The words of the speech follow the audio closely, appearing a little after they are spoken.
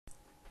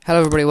Hello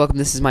everybody, welcome.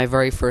 This is my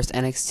very first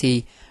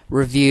NXT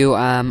review.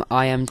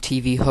 I am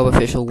TV Hub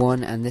Official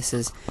 1, and this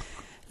is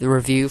the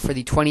review for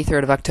the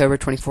 23rd of October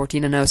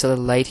 2014. I know it's a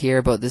little late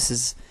here, but this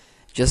is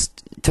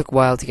just took a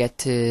while to get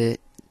to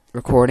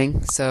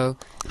recording. So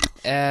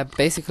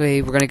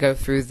basically we're going to go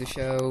through the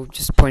show,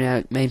 just point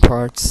out main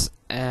parts,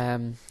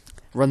 run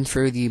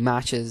through the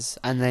matches,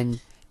 and then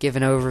give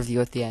an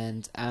overview at the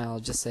end, and I'll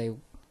just say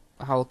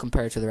how I'll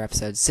compare it to other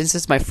episodes. Since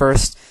it's my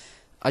first,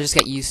 I'll just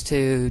get used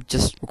to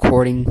just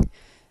recording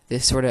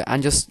this sort of,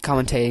 and just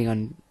commentating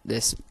on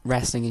this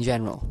wrestling in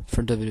general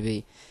for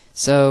WWE.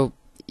 So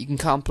you can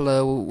comment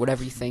below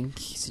whatever you think,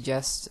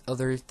 suggest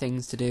other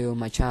things to do on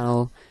my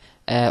channel,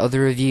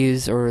 other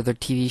reviews or other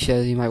TV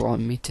shows you might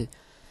want me to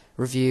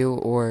review,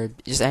 or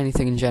just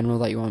anything in general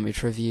that you want me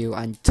to review,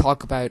 and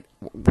talk about,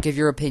 give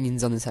your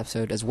opinions on this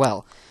episode as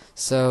well.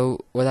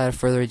 So without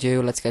further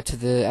ado, let's get to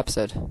the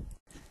episode.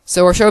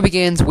 So our show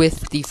begins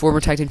with the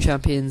former tag team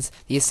champions,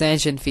 the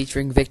Ascension,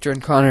 featuring Victor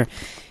and Connor,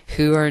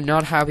 who are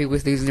not happy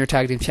with losing their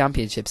tag team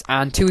championships.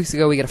 And 2 weeks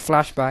ago we get a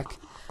flashback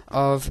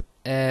of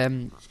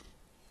their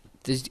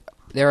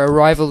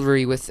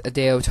rivalry with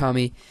Hideo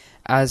Itami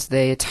as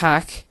they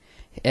attack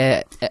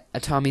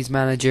Itami's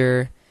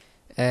manager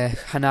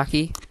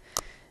Hanaki.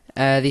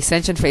 The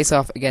Ascension face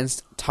off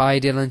against Ty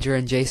Dillinger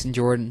and Jason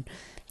Jordan,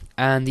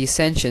 and the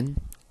Ascension,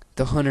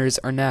 the Hunters,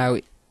 are now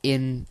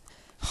in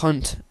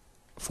hunt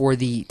for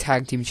the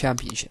tag team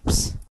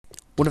championships.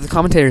 One of the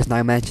commentators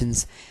now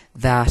mentions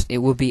that it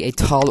will be a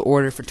tall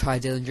order for Ty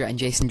Dillinger and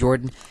Jason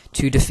Jordan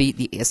to defeat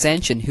the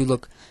Ascension, who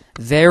look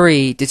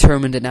very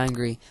determined and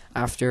angry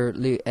after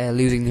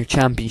losing their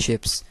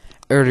championships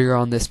earlier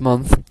on this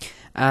month.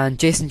 And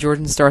Jason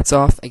Jordan starts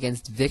off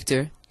against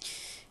Victor,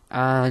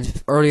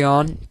 and early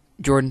on,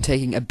 Jordan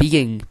taking a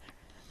beating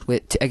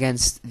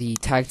against the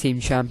tag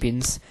team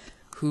champions,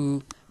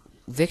 who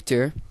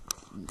Victor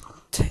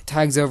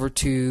tags over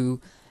to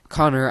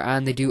Connor,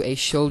 and they do a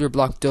shoulder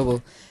block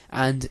double,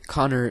 and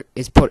Connor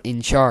is put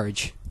in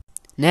charge.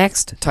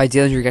 Next, Ty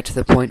Dillinger gets to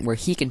the point where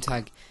he can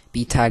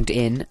be tagged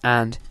in,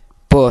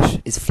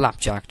 but is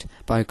flapjacked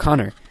by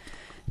Connor.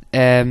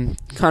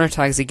 Connor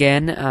tags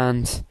again,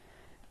 and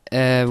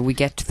we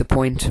get to the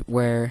point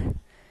where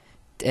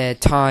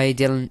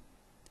the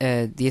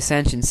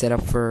Ascension set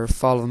up for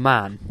Fall of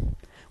Man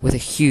with a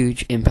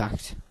huge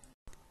impact.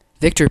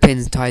 Victor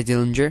pins Ty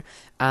Dillinger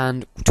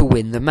and to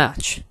win the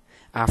match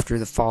after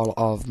the Fall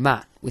of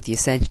Man, with the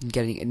Ascension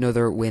getting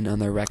another win on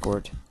their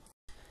record.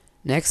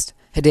 Next,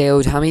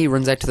 Hideo Itami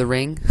runs out to the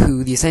ring,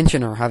 who the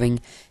Ascension are having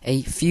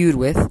a feud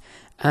with,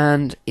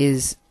 and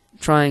is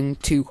trying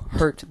to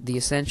hurt the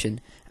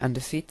Ascension and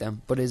defeat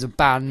them, but it is a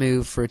bad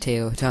move for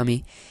Hideo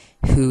Itami,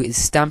 who is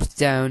stamped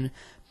down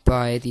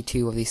by the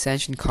two of the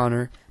Ascension,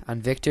 Connor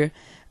and Victor,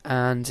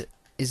 and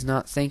is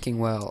not thinking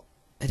well.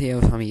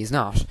 Hideo Itami is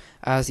not,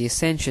 as the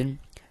Ascension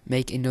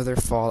make another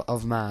Fall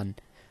of Man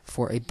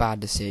for a bad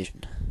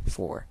decision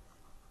for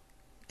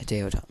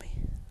Hideo Itami.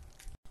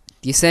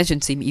 The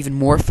Ascension seem even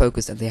more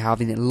focused than they have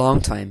in a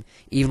long time,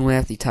 even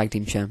without the tag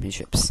team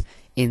championships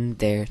in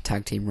their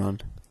tag team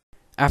run.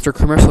 After a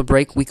commercial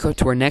break, we cut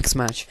to our next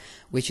match,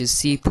 which is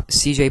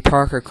CJ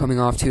Parker coming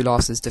off 2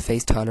 losses to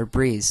face Tyler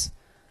Breeze.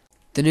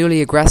 The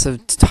newly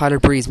aggressive Tyler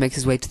Breeze makes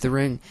his way to the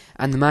ring,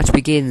 and the match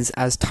begins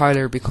as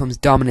Tyler becomes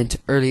dominant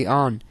early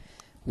on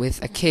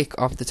with a kick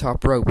off the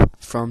top rope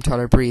from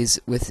Tyler Breeze,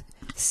 with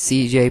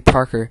CJ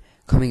Parker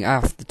coming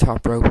off the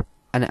top rope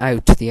and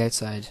out to the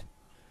outside.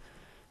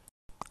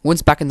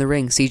 Once back in the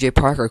ring, CJ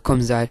Parker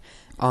comes out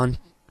on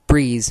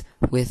Breeze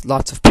with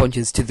lots of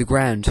punches to the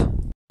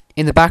ground.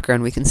 In the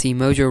background we can see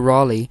Mojo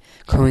Rawley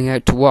coming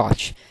out to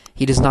watch.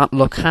 He does not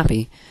look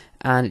happy,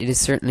 and it is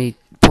certainly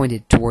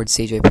pointed towards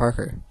CJ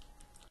Parker.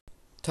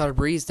 Tyler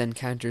Breeze then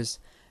counters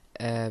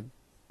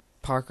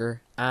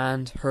Parker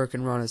and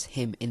Hurricane Rana's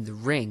him in the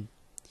ring,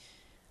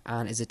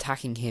 and is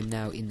attacking him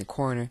now in the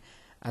corner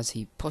as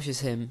he pushes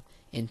him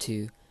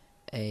into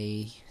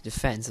a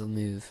defensive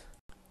move.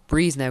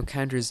 Breeze now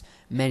counters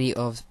many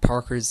of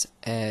Parker's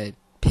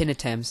pin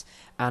attempts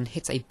and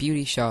hits a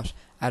beauty shot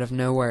out of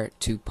nowhere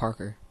to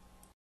Parker.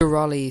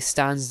 Raleigh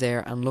stands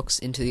there and looks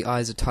into the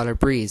eyes of Tyler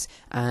Breeze,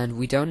 and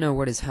we don't know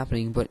what is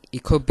happening, but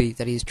it could be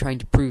that he is trying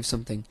to prove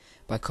something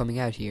by coming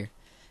out here.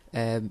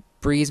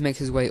 Breeze makes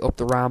his way up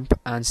the ramp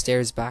and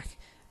stares back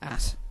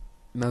at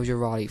Mojo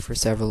Rawley for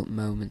several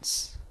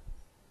moments.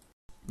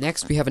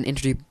 Next, we have an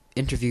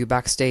interview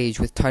backstage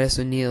with Titus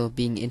O'Neil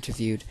being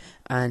interviewed,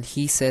 and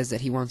he says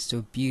that he wants to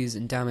abuse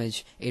and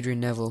damage Adrian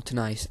Neville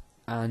tonight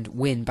and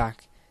win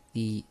back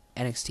the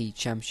NXT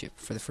Championship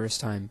for the first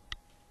time.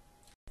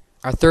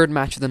 Our third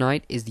match of the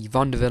night is the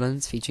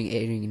Vaudevillains, featuring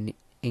Adrian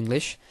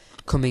English,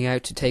 coming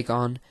out to take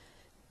on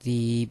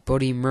the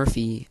Buddy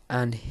Murphy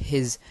and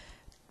his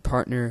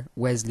partner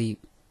Wesley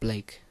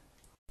Blake.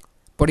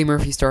 Buddy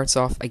Murphy starts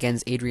off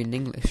against Adrian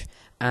English,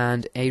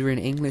 and Adrian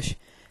English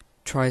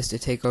tries to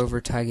take over,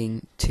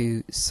 tagging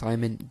to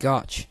Simon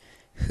Gotch,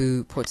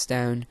 who puts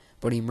down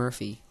Buddy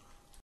Murphy.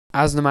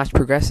 As the match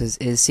progresses,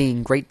 it is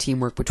seen great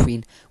teamwork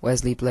between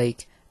Wesley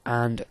Blake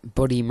and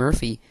Buddy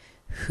Murphy,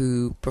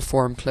 who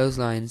perform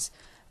clotheslines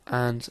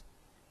and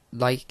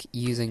like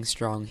using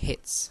strong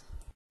hits.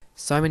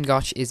 Simon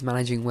Gotch is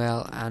managing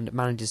well and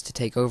manages to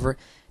take over,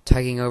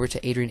 tagging over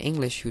to Adrian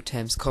English, who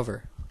attempts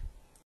cover.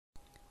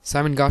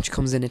 Simon Gotch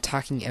comes in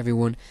attacking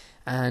everyone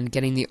and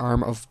getting the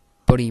arm of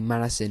Buddy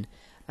Madison,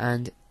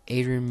 and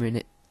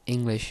Adrian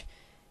English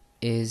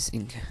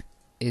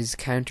is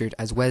countered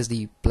as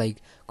Wesley Blake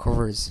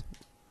covers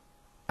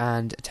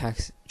and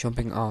attacks,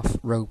 jumping off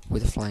rope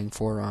with a flying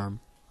forearm.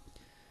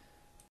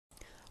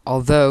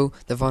 Although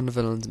the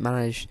Vaudevillains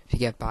manage to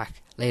get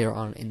back later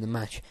on in the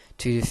match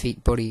to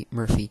defeat Buddy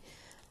Murphy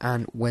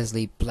and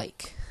Wesley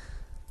Blake.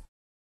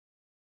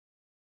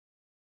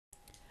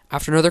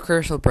 After another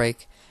commercial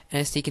break,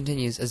 NXT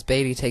continues as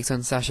Bayley takes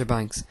on Sasha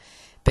Banks.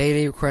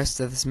 Bayley requests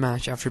this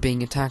match after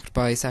being attacked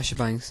by Sasha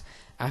Banks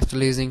after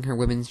losing her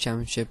Women's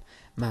Championship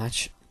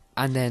match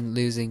and then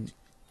losing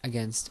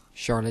against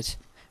Charlotte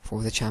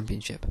for the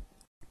championship.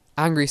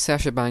 Angry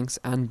Sasha Banks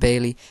and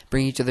Bayley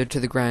bring each other to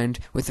the ground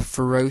with a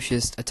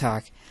ferocious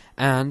attack,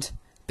 and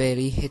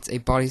Bayley hits a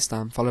body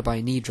slam followed by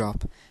a knee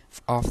drop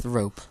off the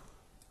rope.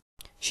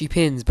 She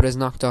pins but is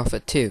knocked off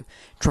at 2.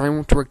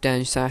 Trying to work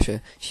down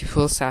Sasha, she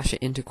pulls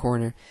Sasha into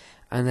corner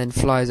and then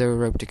flies over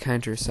rope to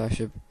counter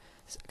Sasha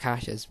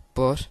catches,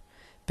 but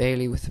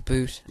Bayley with the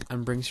boot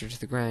and brings her to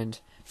the ground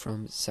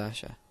from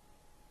Sasha.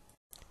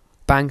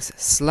 Banks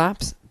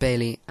slaps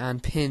Bayley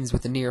and pins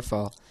with a near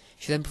fall.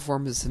 She then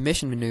performs a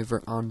submission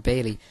maneuver on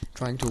Bayley,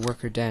 trying to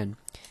work her down.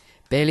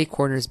 Bayley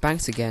corners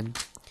Banks again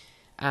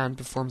and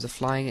performs a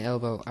flying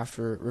elbow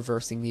after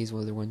reversing these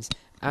other ones,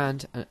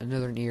 and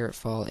another near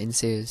fall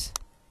ensues.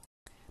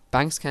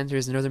 Banks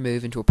counters another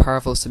move into a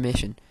powerful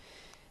submission.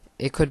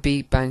 It could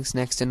be Banks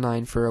next in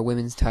line for a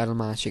women's title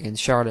match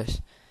against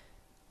Charlotte.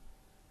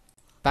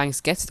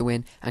 Banks gets the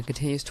win and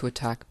continues to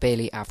attack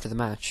Bayley after the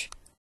match.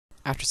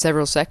 After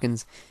several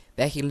seconds,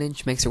 Becky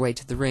Lynch makes her way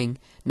to the ring,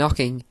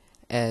 knocking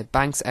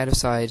Banks out of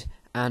sight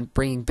and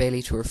bringing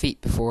Bayley to her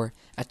feet before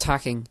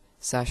attacking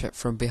Sasha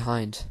from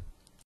behind.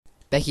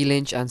 Becky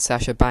Lynch and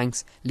Sasha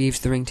Banks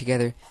leave the ring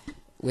together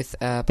with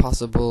a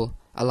possible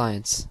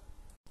alliance.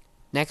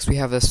 Next we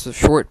have a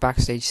short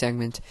backstage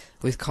segment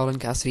with Colin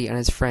Cassidy and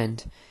his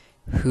friend,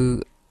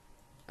 who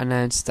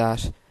announced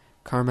that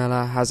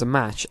Carmella has a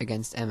match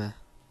against Emma.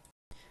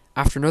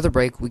 After another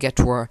break, we get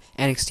to our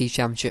NXT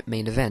Championship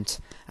main event,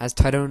 as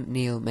Titus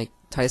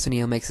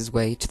O'Neil makes his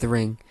way to the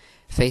ring,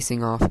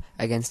 facing off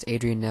against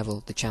Adrian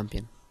Neville, the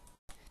champion.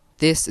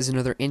 This is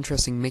another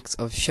interesting mix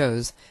of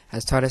shows,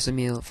 as Titus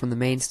O'Neil from the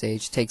main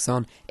stage takes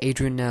on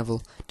Adrian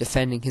Neville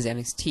defending his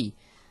NXT.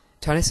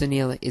 Titus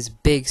O'Neil is a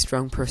big,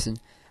 strong person,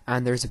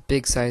 and there's a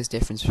big size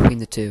difference between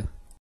the two.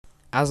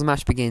 As the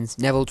match begins,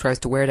 Neville tries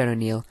to wear down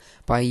O'Neil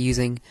by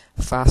using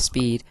fast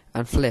speed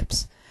and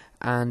flips,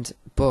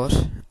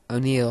 but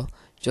O'Neil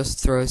just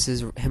throws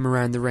him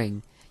around the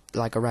ring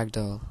like a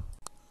ragdoll.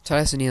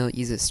 Titus O'Neil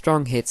uses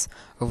strong hits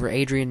over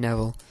Adrian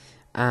Neville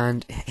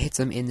and hits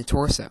him in the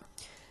torso.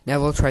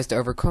 Neville tries to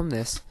overcome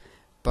this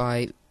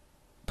by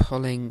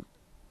pulling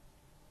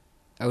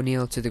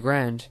O'Neil to the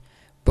ground,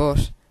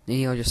 but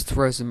O'Neil just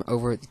throws him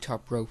over the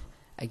top rope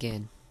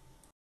again.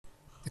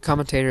 The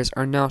commentators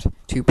are not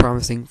too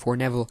promising for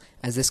Neville,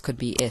 as this could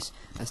be it,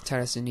 as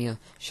Titus O'Neil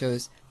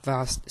shows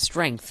vast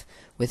strength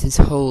with his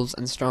holds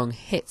and strong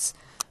hits,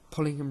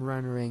 pulling him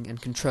around the ring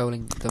and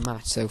controlling the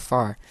match so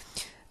far.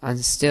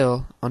 And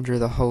still under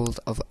the hold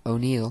of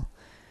O'Neil,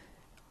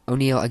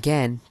 O'Neil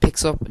again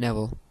picks up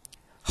Neville,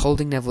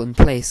 holding Neville in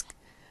place,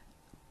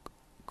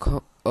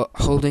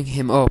 holding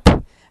him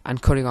up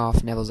and cutting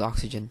off Neville's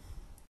oxygen.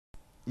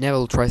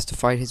 Neville tries to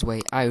fight his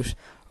way out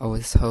of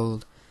his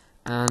hold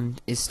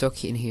and is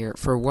stuck in here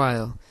for a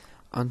while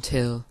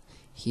until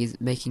he's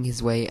making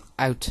his way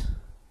out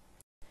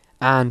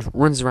and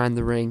runs around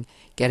the ring,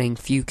 getting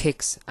few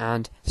kicks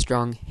and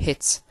strong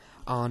hits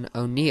on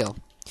O'Neil.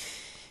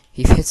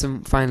 He hits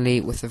him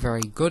finally with a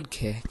very good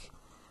kick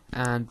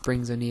and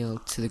brings O'Neil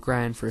to the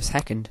ground for a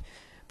second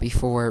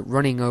before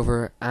running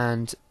over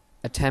and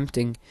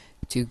attempting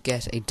to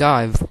get a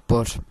dive,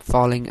 but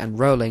falling and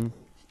rolling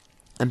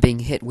and being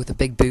hit with a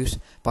big boot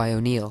by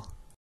O'Neil.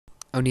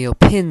 O'Neil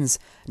pins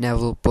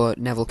Neville, but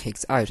Neville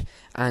kicks out,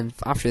 and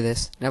after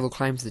this, Neville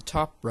climbs the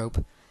top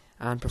rope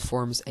and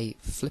performs a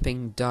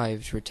flipping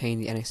dive to retain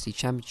the NXT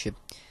Championship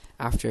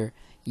after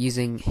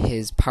using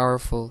his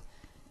powerful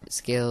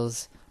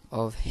skills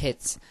of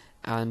hits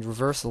and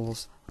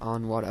reversals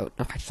on what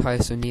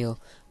Titus O'Neil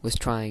was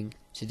trying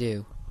to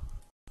do.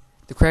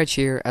 The crowd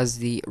cheer as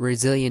the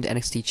resilient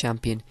NXT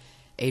champion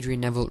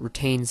Adrian Neville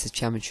retains his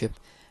championship,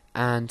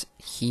 and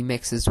he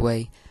makes his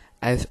way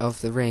out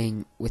of the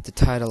ring with the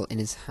title in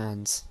his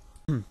hands.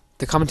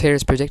 The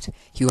commentators predict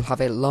he will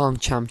have a long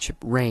championship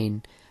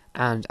reign,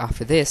 and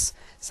after this,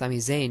 Sami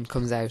Zayn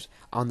comes out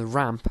on the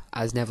ramp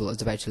as Neville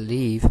is about to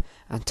leave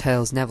and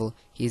tells Neville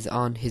he's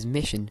on his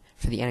mission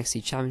for the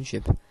NXT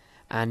Championship,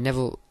 and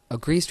Neville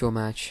agrees to a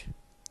match.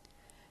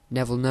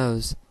 Neville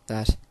knows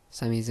that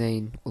Sami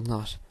Zayn will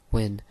not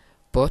win,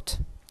 but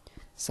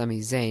Sami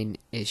Zayn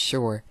is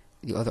sure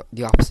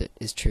the opposite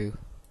is true.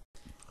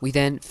 We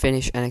then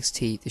finish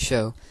NXT, the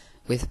show,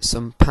 with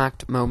some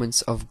packed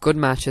moments of good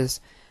matches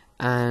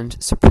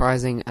and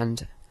surprising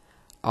and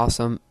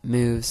awesome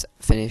moves,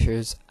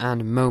 finishers,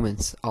 and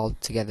moments all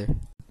together.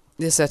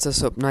 This sets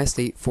us up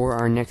nicely for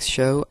our next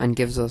show and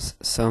gives us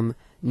some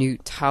new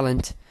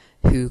talent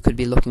who could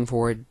be looking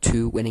forward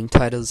to winning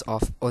titles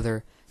off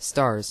other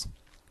stars,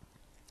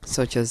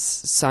 such as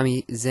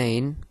Sami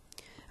Zayn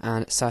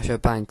and Sasha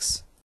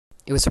Banks.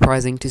 It was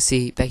surprising to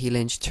see Becky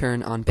Lynch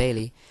turn on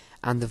Bayley,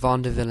 and the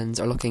Vaudevillains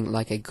are looking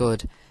like a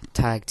good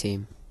tag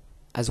team,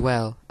 as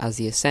well as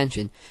the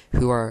Ascension,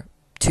 who are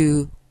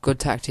two good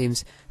tag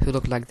teams who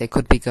look like they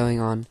could be going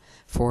on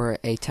for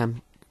a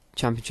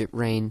championship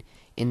reign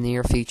in the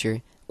near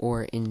future,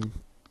 or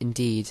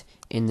indeed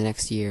in the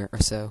next year or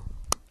so.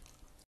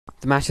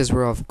 The matches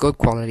were of good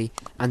quality,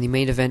 and the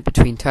main event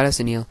between Titus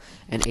O'Neil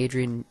and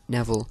Adrian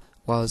Neville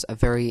was a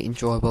very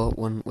enjoyable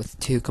one, with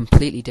two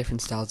completely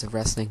different styles of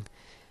wrestling,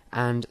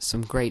 and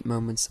some great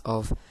moments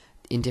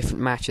in different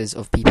matches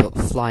of people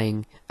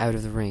flying out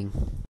of the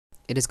ring.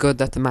 It is good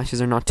that the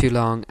matches are not too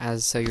long,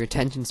 so your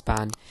attention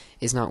span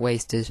is not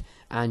wasted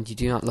and you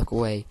do not look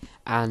away,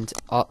 and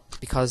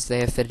because they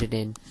have fitted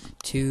in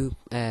two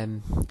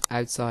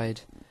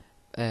outside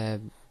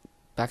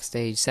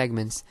backstage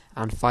segments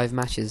and 5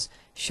 matches,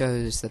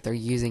 shows that they're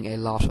using a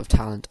lot of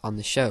talent on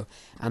the show,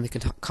 and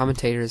the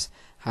commentators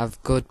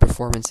have good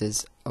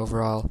performances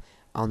overall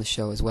on the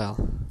show as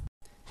well.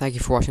 Thank you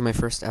for watching my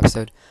first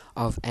episode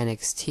of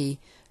NXT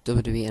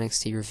WWE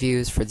NXT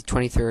Reviews for the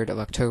 23rd of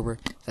October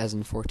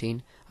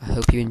 2014. I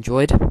hope you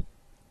enjoyed,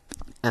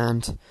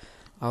 and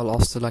I would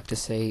also like to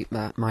say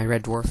that my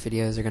Red Dwarf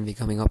videos are going to be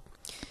coming up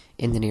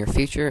in the near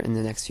future, in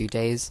the next few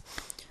days,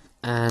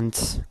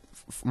 and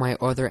my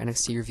other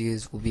NXT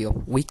reviews will be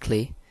up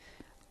weekly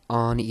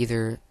on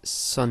either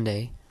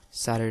Sunday,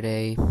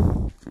 Saturday,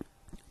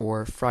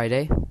 or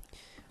Friday.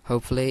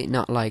 Hopefully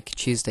not like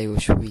Tuesday,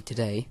 which will be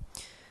today.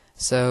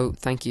 So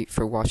thank you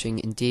for watching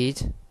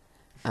indeed,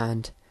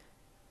 and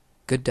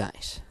good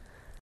night.